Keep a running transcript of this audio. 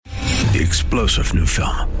The explosive new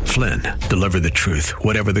film, Flynn, deliver the truth,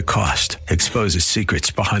 whatever the cost, exposes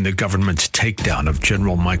secrets behind the government's takedown of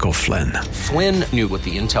General Michael Flynn. Flynn knew what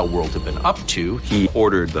the intel world had been up to. He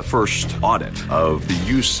ordered the first audit of the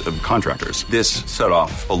use of contractors. This set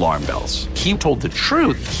off alarm bells. He told the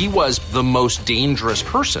truth. He was the most dangerous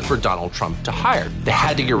person for Donald Trump to hire. They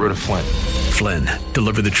had to get rid of Flynn. Flynn,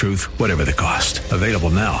 deliver the truth, whatever the cost. Available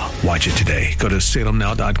now. Watch it today. Go to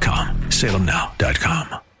salemnow.com.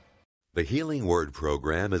 salemnow.com. The Healing Word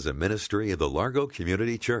program is a ministry of the Largo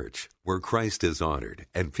Community Church, where Christ is honored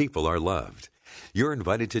and people are loved. You're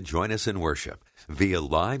invited to join us in worship via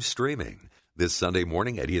live streaming this Sunday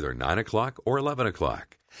morning at either 9 o'clock or 11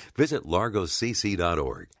 o'clock. Visit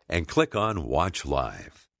largocc.org and click on Watch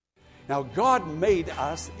Live. Now, God made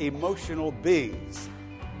us emotional beings,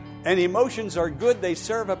 and emotions are good. They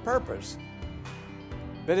serve a purpose.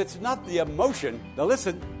 But it's not the emotion. Now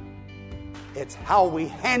listen, it's how we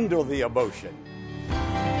handle the emotion.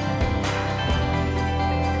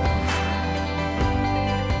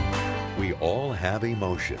 We all have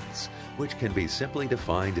emotions, which can be simply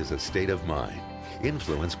defined as a state of mind,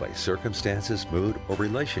 influenced by circumstances, mood, or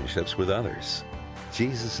relationships with others.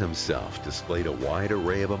 Jesus himself displayed a wide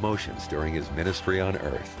array of emotions during his ministry on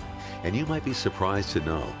earth, and you might be surprised to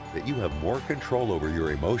know that you have more control over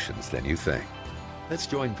your emotions than you think. Let's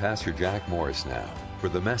join Pastor Jack Morris now for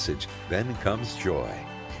the message, Then Comes Joy,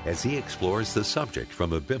 as he explores the subject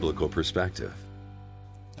from a biblical perspective.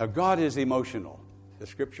 Now, God is emotional. The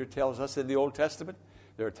Scripture tells us in the Old Testament,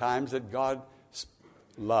 there are times that God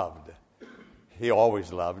loved. He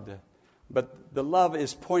always loved. But the love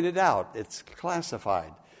is pointed out. It's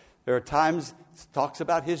classified. There are times it talks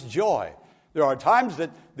about his joy. There are times that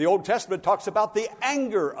the Old Testament talks about the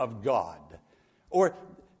anger of God or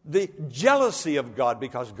the jealousy of God,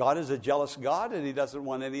 because God is a jealous God and he doesn't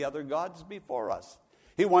want any other gods before us.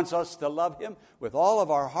 He wants us to love him with all of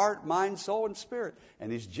our heart, mind, soul, and spirit.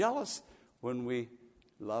 And he's jealous when we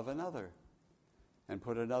love another and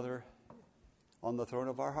put another on the throne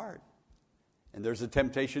of our heart. And there's a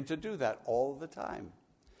temptation to do that all the time.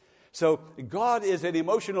 So God is an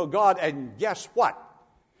emotional God, and guess what?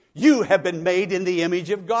 You have been made in the image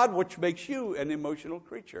of God, which makes you an emotional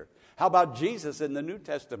creature. How about Jesus in the New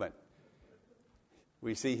Testament?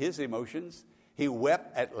 We see his emotions. He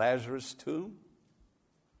wept at Lazarus' tomb.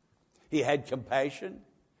 He had compassion.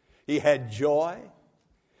 He had joy.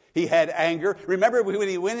 He had anger. Remember when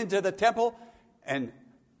he went into the temple and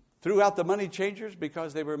threw out the money changers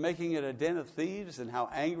because they were making it a den of thieves, and how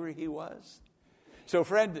angry he was? So,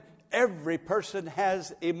 friend, every person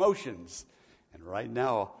has emotions. And right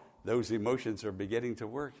now, those emotions are beginning to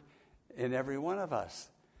work in every one of us.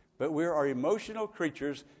 But we are emotional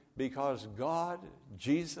creatures because God,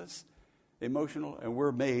 Jesus, emotional, and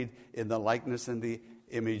we're made in the likeness and the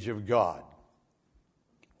image of God.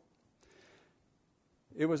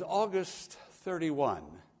 It was August 31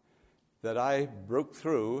 that I broke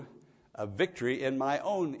through a victory in my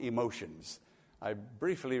own emotions. I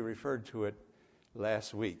briefly referred to it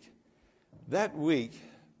last week. That week,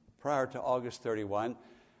 prior to August 31,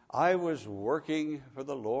 I was working for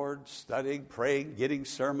the Lord, studying, praying, getting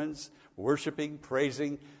sermons, worshiping,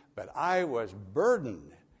 praising, but I was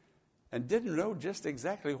burdened and didn't know just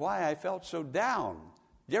exactly why I felt so down.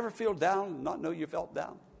 Did you ever feel down and not know you felt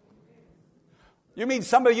down? You mean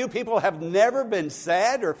some of you people have never been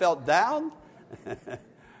sad or felt down?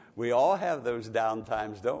 We all have those down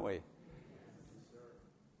times, don't we?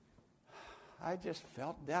 I just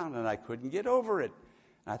felt down and I couldn't get over it.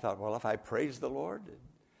 And I thought, well, if I praise the Lord,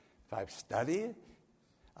 if I study,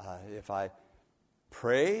 if I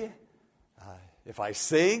pray, if I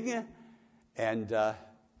sing, and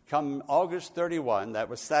come August 31, that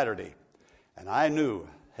was Saturday, and I knew,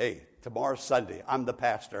 hey, tomorrow's Sunday, I'm the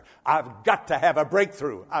pastor. I've got to have a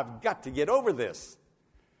breakthrough. I've got to get over this.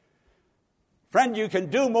 Friend, you can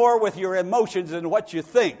do more with your emotions than what you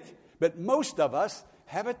think, but most of us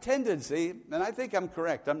have a tendency, and I think I'm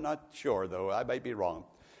correct, I'm not sure though, I might be wrong,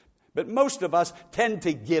 but most of us tend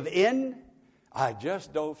to give in. I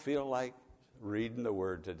just don't feel like reading the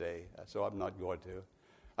Word today, so I'm not going to.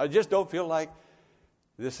 I just don't feel like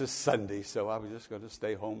this is Sunday, so I'm just going to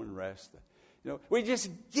stay home and rest. You know, we just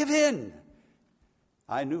give in.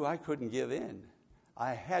 I knew I couldn't give in.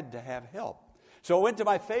 I had to have help. So I went to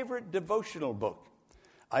my favorite devotional book.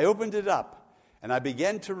 I opened it up, and I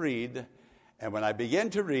began to read. And when I began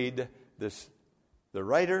to read, the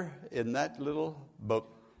writer in that little book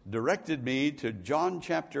directed me to John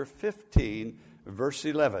chapter 15, verse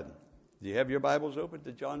 11. Do you have your Bibles open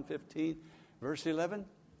to John 15, verse 11?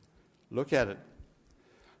 Look at it.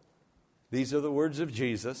 These are the words of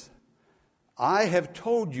Jesus. I have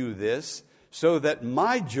told you this so that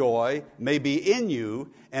my joy may be in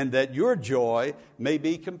you and that your joy may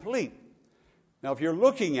be complete. Now, if you're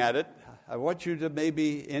looking at it, I want you to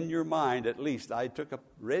maybe in your mind at least, I took a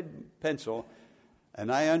red pencil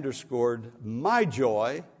and I underscored my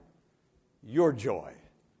joy, your joy.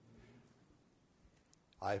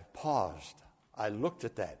 I paused. I looked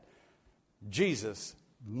at that. Jesus,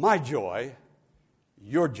 my joy,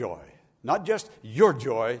 your joy. Not just your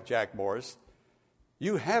joy, Jack Morris.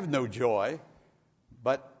 You have no joy,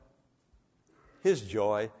 but his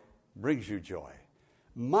joy brings you joy.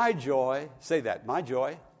 My joy, say that, my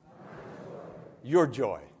joy, your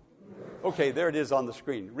joy. Okay, there it is on the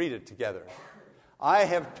screen. Read it together. I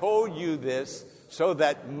have told you this so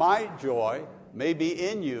that my joy may be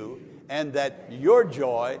in you and that your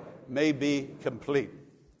joy may be complete.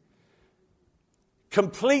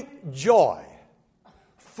 Complete joy,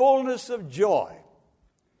 fullness of joy,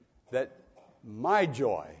 that my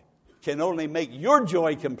joy can only make your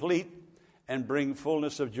joy complete and bring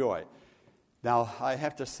fullness of joy. Now, I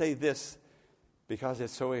have to say this because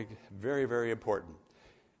it's so very, very important.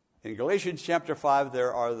 In Galatians chapter 5,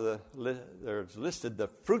 there's listed the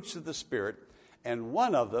fruits of the Spirit, and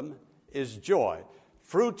one of them is joy.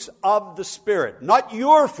 Fruits of the Spirit. Not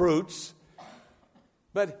your fruits,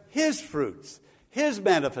 but His fruits, His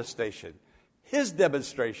manifestation, His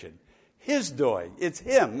demonstration, His doing. It's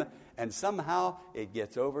Him, and somehow it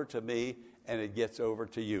gets over to me and it gets over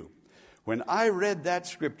to you. When I read that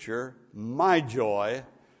scripture, my joy,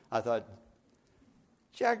 I thought,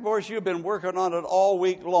 Jack Morris, you've been working on it all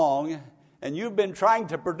week long, and you've been trying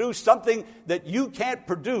to produce something that you can't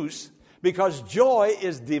produce because joy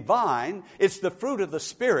is divine. It's the fruit of the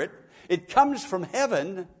Spirit. It comes from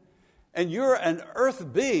heaven, and you're an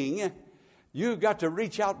earth being. You've got to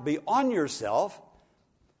reach out beyond yourself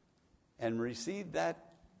and receive that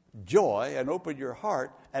joy and open your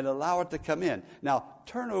heart and allow it to come in. Now,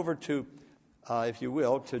 turn over to, if you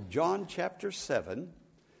will, to John chapter 7,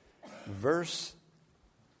 verse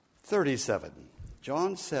 37.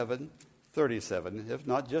 John 7:37. If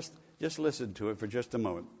not, just listen to it for just a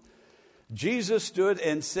moment. Jesus stood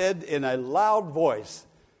and said in a loud voice.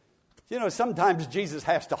 You know, sometimes Jesus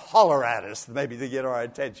has to holler at us maybe to get our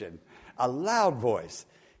attention. A loud voice.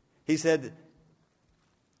 He said,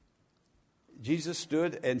 Jesus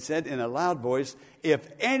stood and said in a loud voice, if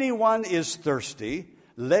anyone is thirsty,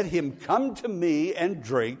 let him come to me and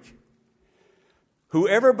drink.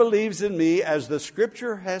 Whoever believes in me, as the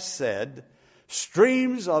scripture has said,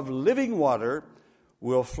 streams of living water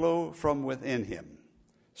will flow from within him.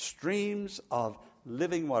 Streams of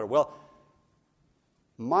living water. Well,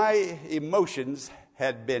 my emotions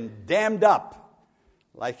had been dammed up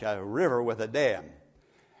like a river with a dam,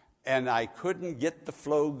 and I couldn't get the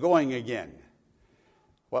flow going again.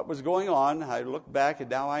 What was going on, I look back and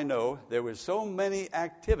now I know there were so many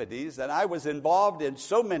activities and I was involved in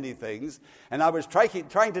so many things, and I was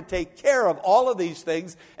trying to take care of all of these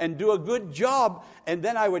things and do a good job, and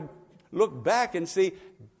then I would look back and see,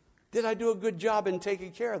 did I do a good job in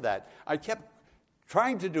taking care of that? I kept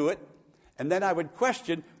trying to do it, and then I would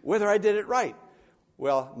question whether I did it right.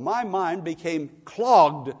 Well, my mind became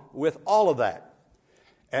clogged with all of that,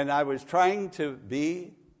 and I was trying to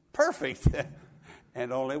be perfect.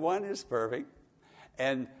 And only one is perfect.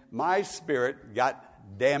 And my spirit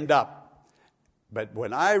got dammed up. But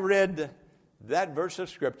when I read that verse of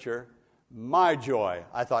Scripture, my joy,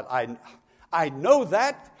 I thought, I know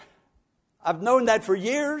that. I've known that for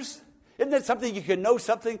years. Isn't that something you can know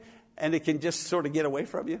something and it can just sort of get away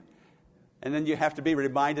from you? And then you have to be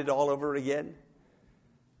reminded all over again.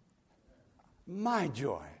 My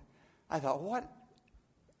joy. I thought, what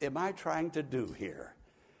am I trying to do here?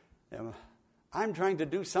 I'm trying to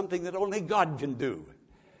do something that only God can do.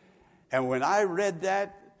 And when I read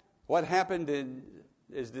that, what happened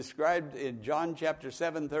is described in John chapter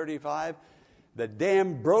 7:35. The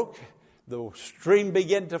dam broke, the stream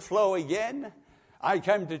began to flow again. I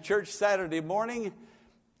came to church Saturday morning.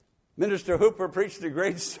 Minister Hooper preached a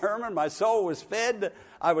great sermon. My soul was fed.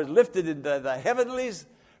 I was lifted into the heavenlies.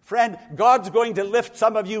 Friend, God's going to lift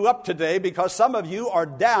some of you up today because some of you are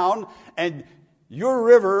down and your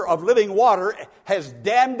river of living water has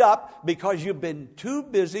dammed up because you've been too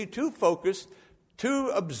busy, too focused,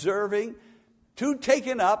 too observing, too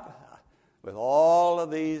taken up with all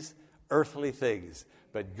of these earthly things.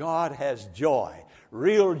 But God has joy,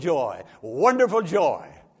 real joy, wonderful joy.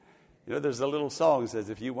 You know, there's a little song that says,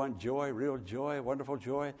 if you want joy, real joy, wonderful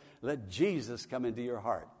joy, let Jesus come into your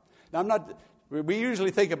heart. Now, we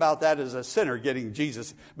usually think about that as a sinner getting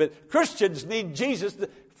Jesus, but Christians need Jesus to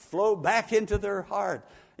flow back into their heart.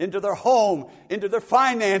 into their home, into their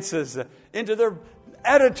finances, into their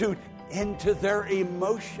attitude, into their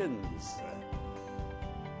emotions.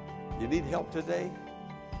 You need help today?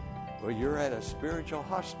 Well, you're at a spiritual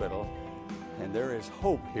hospital, and there is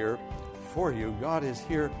hope here for you. God is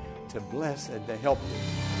here to bless and to help you.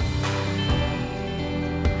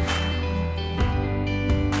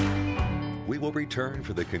 We will return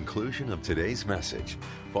for the conclusion of today's message,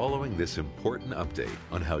 following this important update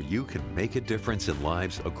on how you can make a difference in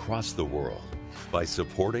lives across the world by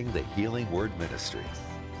supporting the Healing Word Ministry.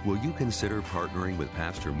 Will you consider partnering with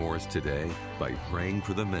Pastor Morris today by praying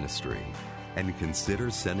for the ministry? And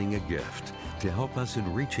consider sending a gift to help us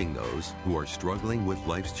in reaching those who are struggling with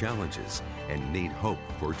life's challenges and need hope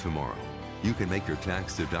for tomorrow. You can make your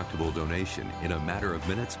tax-deductible donation in a matter of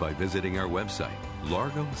minutes by visiting our website,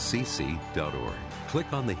 largocc.org.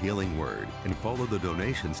 Click on the Healing Word and follow the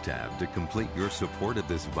Donations tab to complete your support of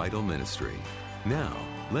this vital ministry. Now,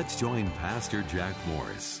 let's join Pastor Jack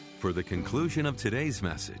Morris for the conclusion of today's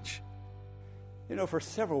message. You know, for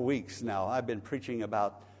several weeks now, I've been preaching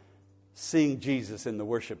about seeing Jesus in the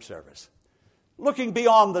worship service. Looking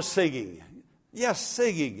beyond the singing. Yes,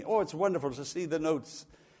 singing. Oh, it's wonderful to see the notes,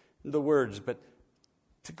 the words, but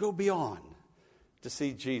to go beyond, to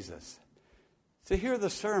see Jesus, to hear the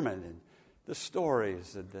sermon and the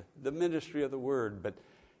stories and the ministry of the Word,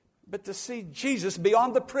 but to see Jesus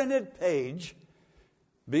beyond the printed page,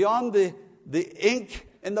 beyond the ink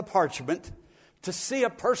and the parchment, to see a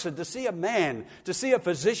person, to see a man, to see a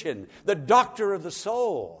physician, the doctor of the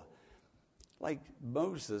soul. Like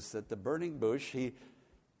Moses at the burning bush, he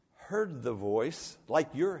heard the voice, like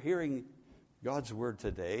you're hearing God's word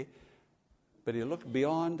today, but he looked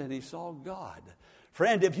beyond and he saw God.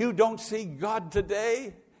 Friend, if you don't see God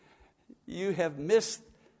today, you have missed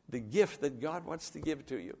the gift that God wants to give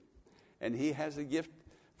to you. And he has a gift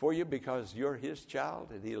for you because you're his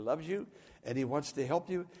child and he loves you and he wants to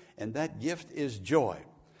help you, and that gift is joy.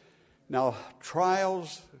 Now,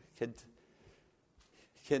 trials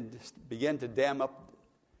can begin to dam up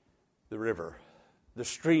the river, the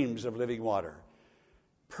streams of living water.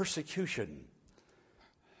 Persecution,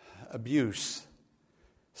 abuse,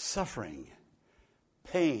 suffering,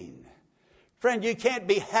 pain. Friend, you can't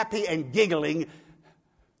be happy and giggling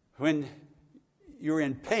when you're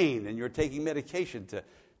in pain and you're taking medication to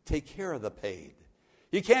take care of the pain.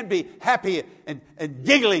 You can't be happy and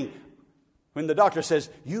giggling when the doctor says,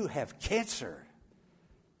 you have cancer.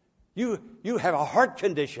 You have a heart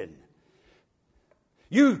condition.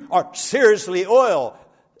 You are seriously ill.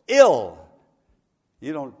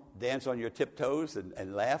 You don't dance on your tiptoes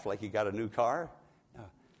and laugh like you got a new car.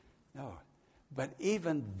 No. But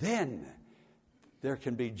even then, there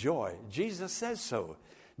can be joy. Jesus says so.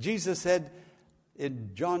 Jesus said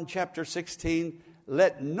in John chapter 16,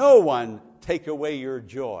 let no one take away your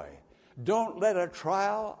joy. Don't let a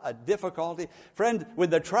trial, a difficulty. Friend, when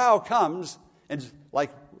the trial comes, and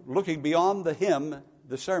like looking beyond the hymn,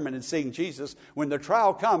 the sermon, and seeing Jesus, when the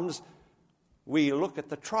trial comes, we look at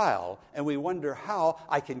the trial and we wonder how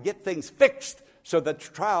I can get things fixed so that the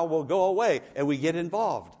trial will go away, and we get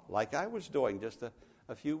involved, like I was doing just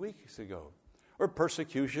a few weeks ago. Or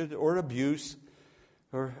persecution, or abuse,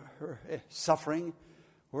 or suffering,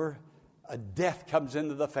 or a death comes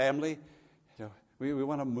into the family. You know, we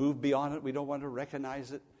want to move beyond it. We don't want to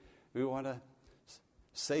recognize it. We want to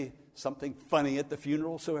say something funny at the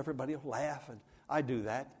funeral so everybody will laugh, and I do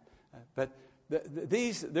that. But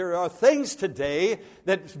there are things today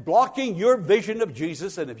that's blocking your vision of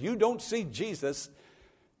Jesus, and if you don't see Jesus,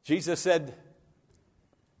 Jesus said,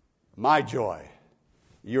 my joy,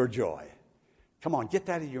 your joy. Come on, get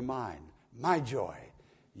that in your mind. My joy,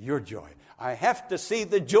 your joy. I have to see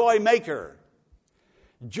the joy maker.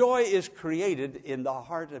 Joy is created in the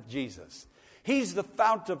heart of Jesus. He's the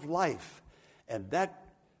fount of life, and that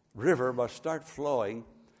river must start flowing,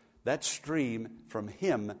 that stream from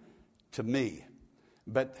him to me.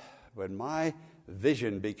 But when my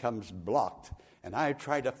vision becomes blocked and I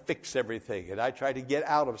try to fix everything and I try to get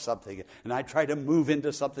out of something and I try to move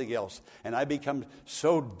into something else and I become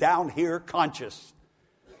so down here conscious,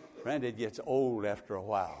 friend, it gets old after a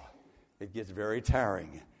while. It gets very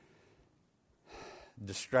tiring.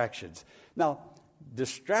 Distractions. Now,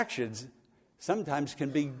 distractions sometimes can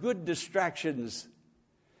be good distractions,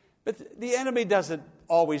 but the enemy doesn't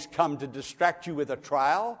always come to distract you with a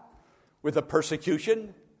trial, with a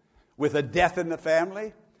persecution, with a death in the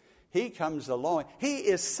family. He comes along. He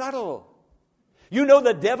is subtle. You know,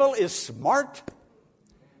 the devil is smart,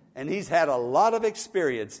 and he's had a lot of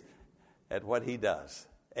experience at what he does,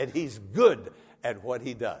 and he's good at what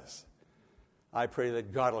he does. I pray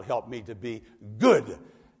that God will help me to be good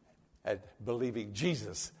at believing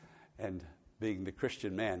Jesus and being the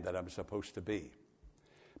Christian man that I'm supposed to be.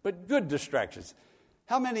 But good distractions.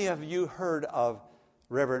 How many of you heard of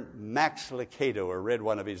Reverend Max Lucado or read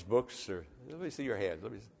one of his books? Or let me see your hands.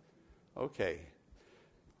 Okay,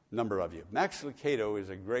 number of you. Max Lucado is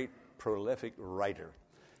a great, prolific writer,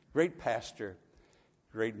 great pastor,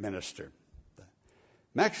 great minister.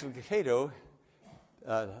 Max Lucado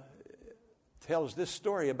tells this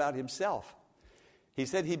story about himself. He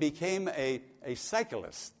said he became a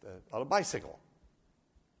cyclist on a bicycle.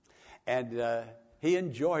 And he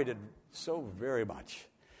enjoyed it so very much.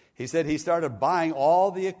 He said he started buying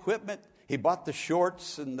all the equipment. He bought the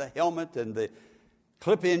shorts and the helmet and the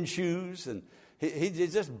clip-in shoes. And he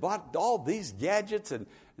just bought all these gadgets and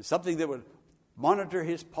something that would monitor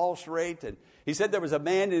his pulse rate. And he said there was a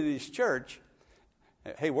man in his church.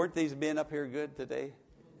 Hey, weren't these men up here good today?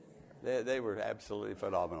 They were absolutely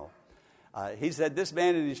phenomenal. He said this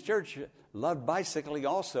man in his church loved bicycling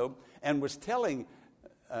also and was telling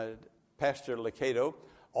Pastor Lucado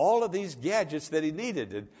all of these gadgets that he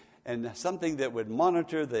needed and something that would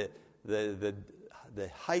monitor the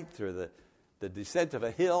height or the descent of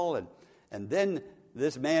a hill. And then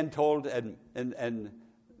this man told, and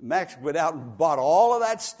Max went out and bought all of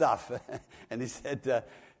that stuff. And he said,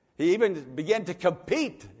 he even began to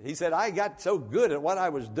compete. He said, I got so good at what I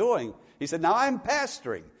was doing. He said, now I'm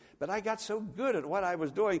pastoring, but I got so good at what I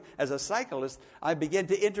was doing as a cyclist, I began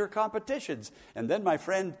to enter competitions. And then my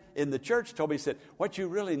friend in the church told me, he said, what you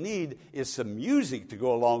really need is some music to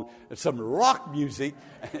go along, some rock music,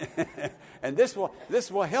 and this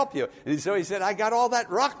will help you. And so he said, I got all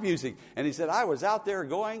that rock music. And he said, I was out there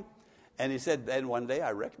going, and he said, then one day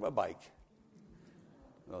I wrecked my bike.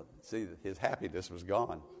 Well, see, his happiness was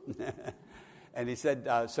gone. And he said,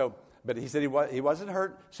 but he said he wasn't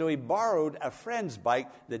hurt, so he borrowed a friend's bike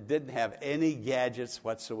that didn't have any gadgets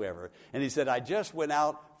whatsoever. And he said, I just went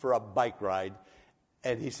out for a bike ride.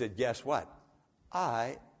 And he said, guess what?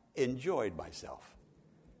 I enjoyed myself.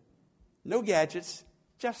 No gadgets,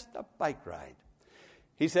 just a bike ride.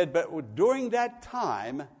 He said, but during that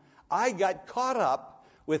time, I got caught up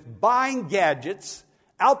with buying gadgets,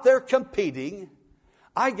 out there competing.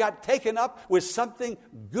 I got taken up with something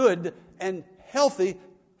good and healthy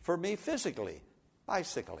for me physically,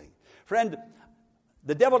 bicycling. Friend,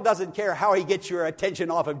 the devil doesn't care how he gets your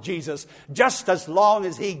attention off of Jesus, just as long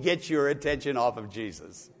as he gets your attention off of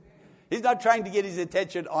Jesus. He's not trying to get his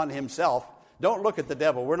attention on himself. Don't look at the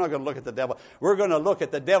devil. We're not going to look at the devil. We're going to look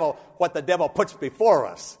at the devil, what the devil puts before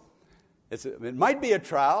us. It might be a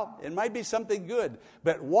trial. It might be something good.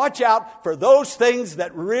 But watch out for those things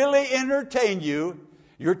that really entertain you.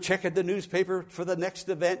 You're checking the newspaper for the next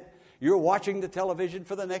event. You're watching the television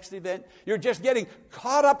for the next event. You're just getting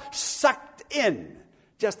caught up, sucked in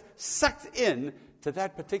to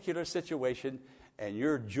that particular situation, and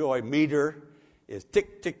your joy meter is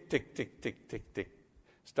tick, tick, tick, tick, tick, tick, tick,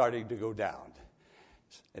 starting to go down.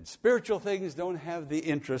 And spiritual things don't have the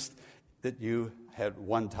interest that you had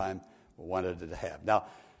one time wanted it to have. Now,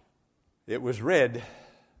 it was read,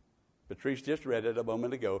 Patrice just read it a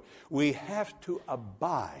moment ago, we have to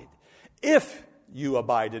abide. If you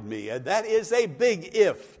abide in me. And that is a big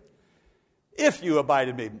if. If you abide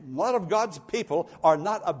in me. A lot of God's people are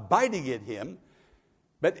not abiding in him.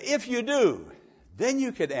 But if you do, then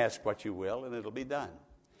you can ask what you will and it'll be done.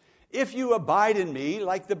 If you abide in me,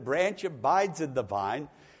 like the branch abides in the vine,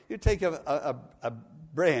 you take a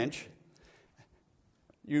branch,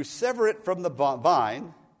 you sever it from the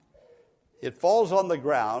vine, it falls on the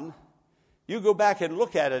ground, you go back and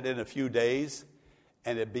look at it in a few days,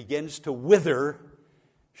 and it begins to wither,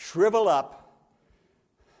 shrivel up.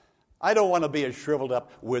 I don't want to be a shriveled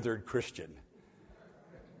up, withered Christian.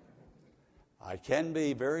 I can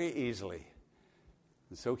be very easily,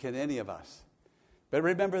 and so can any of us. But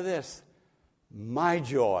remember this, my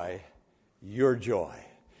joy, your joy.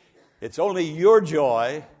 It's only your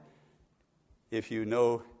joy if you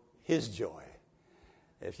know his joy.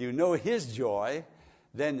 If you know his joy,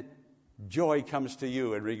 then joy comes to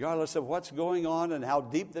you. And regardless of what's going on and how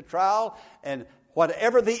deep the trial and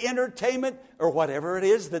whatever the entertainment or whatever it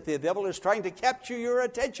is that the devil is trying to capture your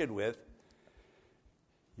attention with,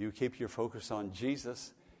 you keep your focus on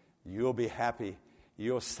Jesus, you'll be happy,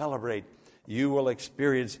 you'll celebrate, you will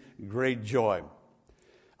experience great joy.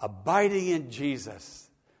 Abiding in Jesus.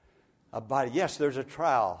 Yes, there's a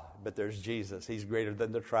trial, but there's Jesus. He's greater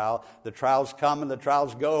than the trial. The trials come and the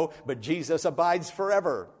trials go, but Jesus abides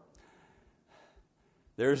forever.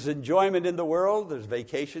 There's enjoyment in the world. There's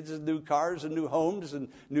vacations and new cars and new homes and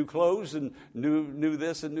new clothes and new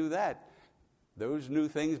this and new that. Those new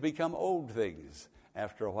things become old things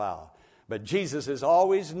after a while. But Jesus is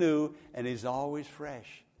always new and He's always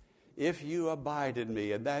fresh. If you abide in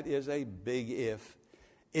me, and that is a big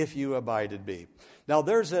if you abide in me. Now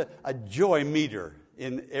there's a joy meter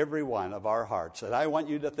in every one of our hearts. And I want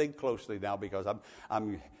you to think closely now, because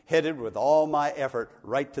I'm headed with all my effort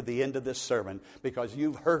right to the end of this sermon, because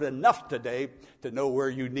you've heard enough today to know where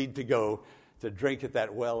you need to go to drink at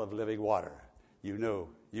that well of living water. You know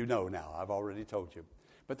now. I've already told you.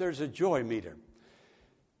 But there's a joy meter.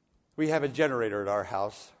 We have a generator at our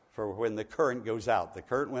house for when the current goes out. The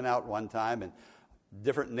current went out one time, and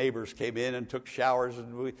different neighbors came in and took showers,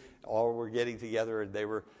 and we all were getting together, and they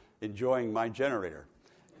were enjoying my generator.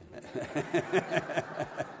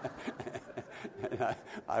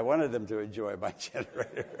 I wanted them to enjoy my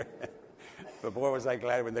generator. But boy, was I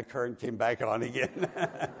glad when the current came back on again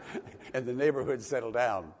and the neighborhood settled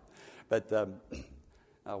down. But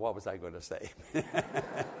what was I going to say?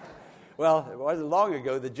 Well, it wasn't long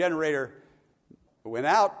ago the generator went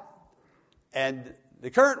out, and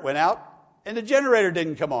the current went out, and the generator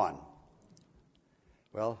didn't come on.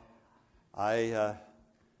 Well,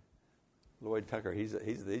 Lloyd Tucker, he's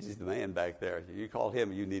the man back there. You call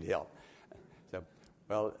him, you need help. So,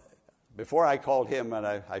 well, before I called him, and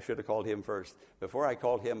I should have called him first. Before I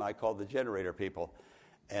called him, I called the generator people,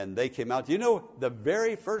 and they came out. Do you know the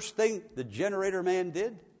very first thing the generator man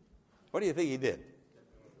did? What do you think he did?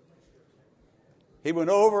 He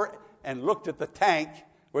went over and looked at the tank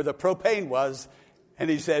where the propane was,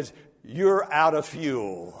 and he says, "You're out of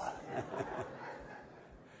fuel."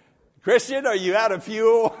 Christian, are you out of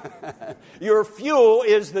fuel? Your fuel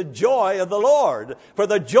is the joy of the Lord. For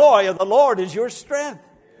the joy of the Lord is your strength.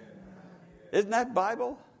 Isn't that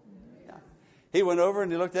Bible? Yeah. He went over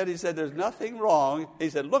and he looked at it. He said, "There's nothing wrong."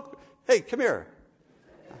 He said, "Look, hey, come here."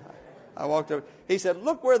 I walked over. He said,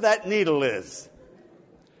 "Look where that needle is."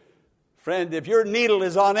 Friend, if your needle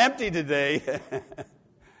is on empty today,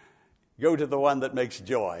 go to the one that makes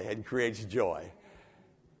joy and creates joy.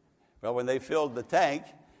 Well, when they filled the tank,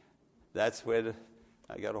 that's when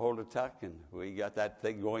I got a hold of Tuck, and we got that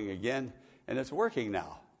thing going again, and it's working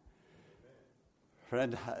now.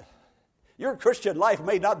 Friend, your Christian life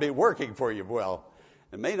may not be working for you well.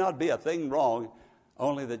 There may not be a thing wrong,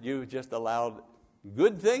 only that you just allowed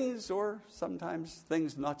good things, or sometimes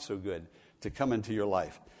things not so good, to come into your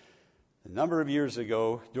life. A number of years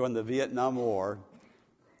ago, during the Vietnam War,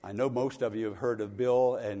 I know most of you have heard of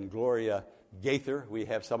Bill and Gloria Gaither. We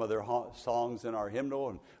have some of their songs in our hymnal,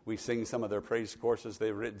 and we sing some of their praise courses.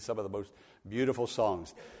 They've written some of the most beautiful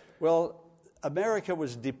songs. Well, America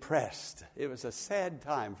was depressed. It was a sad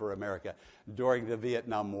time for America during the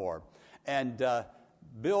Vietnam War. And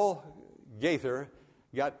Bill Gaither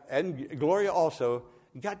and Gloria also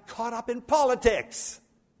got caught up in politics.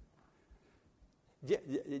 Do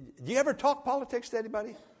you ever talk politics to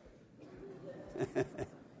anybody?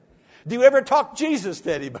 Do you ever talk Jesus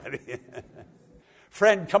to anybody?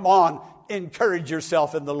 Friend, come on, encourage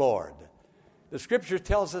yourself in the Lord. The Scripture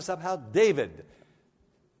tells us of how David,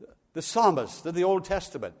 the psalmist of the Old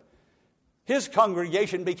Testament, his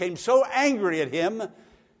congregation became so angry at him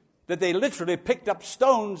that they literally picked up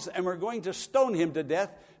stones and were going to stone him to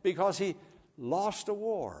death because he lost a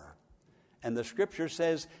war. And the Scripture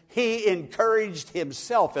says he encouraged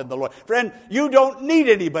himself in the Lord. Friend, you don't need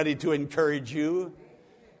anybody to encourage you.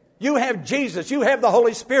 You have Jesus. You have the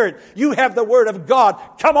Holy Spirit. You have the Word of God.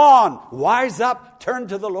 Come on, wise up, turn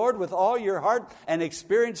to the Lord with all your heart, and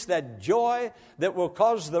experience that joy that will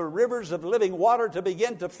cause the rivers of living water to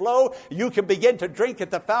begin to flow. You can begin to drink at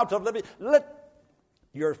the fountain of living. Let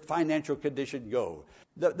your financial condition go.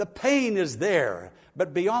 The pain is there,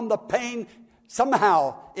 but beyond the pain,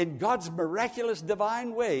 somehow, in God's miraculous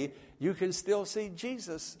divine way, you can still see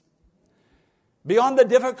Jesus. Beyond the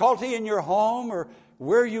difficulty in your home or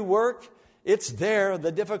where you work, it's there.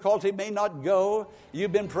 The difficulty may not go.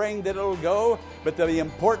 You've been praying that it'll go. But the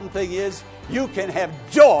important thing is you can have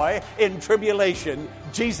joy in tribulation.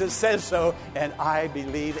 Jesus says so, and I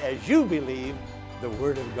believe, as you believe, the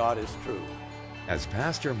Word of God is true. As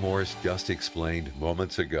Pastor Morris just explained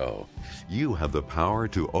moments ago, you have the power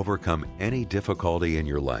to overcome any difficulty in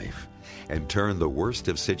your life and turn the worst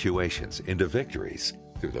of situations into victories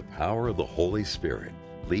through the power of the Holy Spirit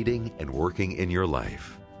leading and working in your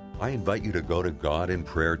life. I invite you to go to God in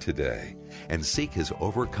prayer today and seek His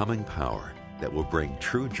overcoming power that will bring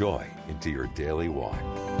true joy into your daily walk.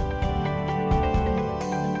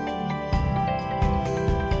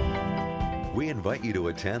 We invite you to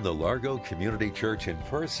attend the Largo Community Church in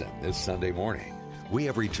person this Sunday morning. We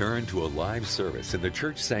have returned to a live service in the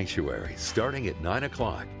church sanctuary starting at 9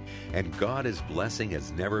 o'clock, and God is blessing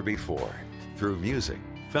as never before through music,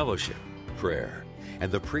 fellowship, prayer,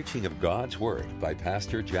 and the preaching of God's Word by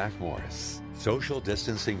Pastor Jack Morris. Social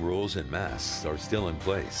distancing rules and masks are still in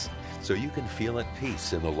place, so you can feel at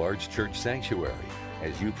peace in the large church sanctuary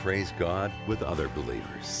as you praise God with other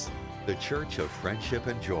believers. The Church of Friendship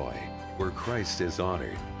and Joy, where Christ is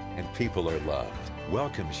honored and people are loved,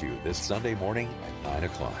 welcomes you this Sunday morning at 9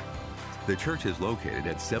 o'clock. The church is located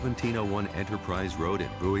at 1701 Enterprise Road in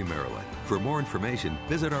Bowie, Maryland. For more information,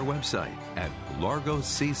 visit our website at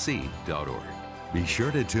largocc.org. Be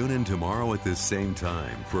sure to tune in tomorrow at this same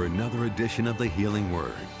time for another edition of the Healing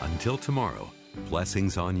Word. Until tomorrow,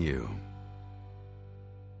 blessings on you.